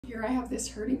Here I have this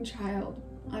hurting child.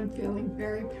 I'm feeling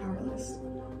very powerless.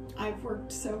 I've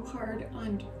worked so hard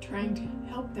on trying to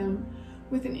help them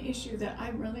with an issue that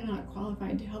I'm really not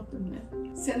qualified to help them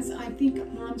with. Since I think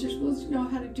moms are supposed to know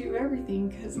how to do everything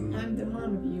because I'm the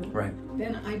mom of you, right?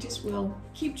 Then I just will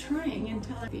keep trying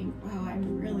until I think, wow,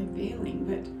 I'm really failing.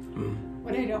 But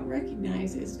what I don't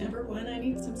recognize is, number one, I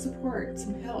need some support,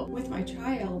 some help with my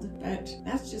child, but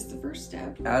that's just the first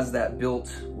step. As that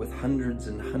built with hundreds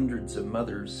and hundreds of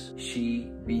mothers,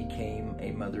 she became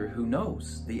a mother who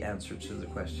knows the answer to the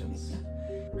questions.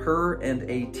 Her and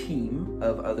a team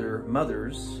of other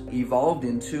mothers evolved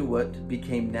into what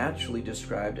became naturally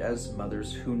described as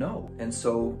mothers who know. And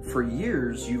so for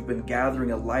years, you've been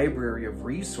gathering a library of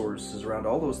resources around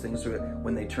all those things so that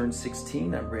when they turn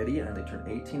 16, I'm ready, and they turn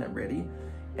 18, I'm ready.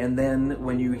 And then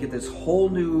when you hit this whole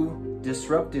new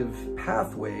disruptive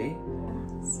pathway,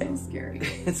 so scary.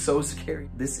 It's so scary.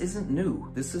 This isn't new.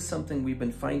 This is something we've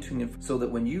been fine-tuning so that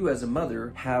when you as a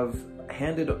mother have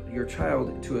handed your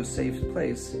child to a safe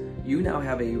place, you now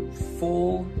have a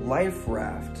full life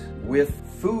raft with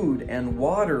food and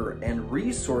water and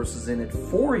resources in it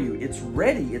for you. It's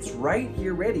ready. It's right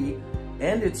here ready,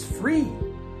 and it's free.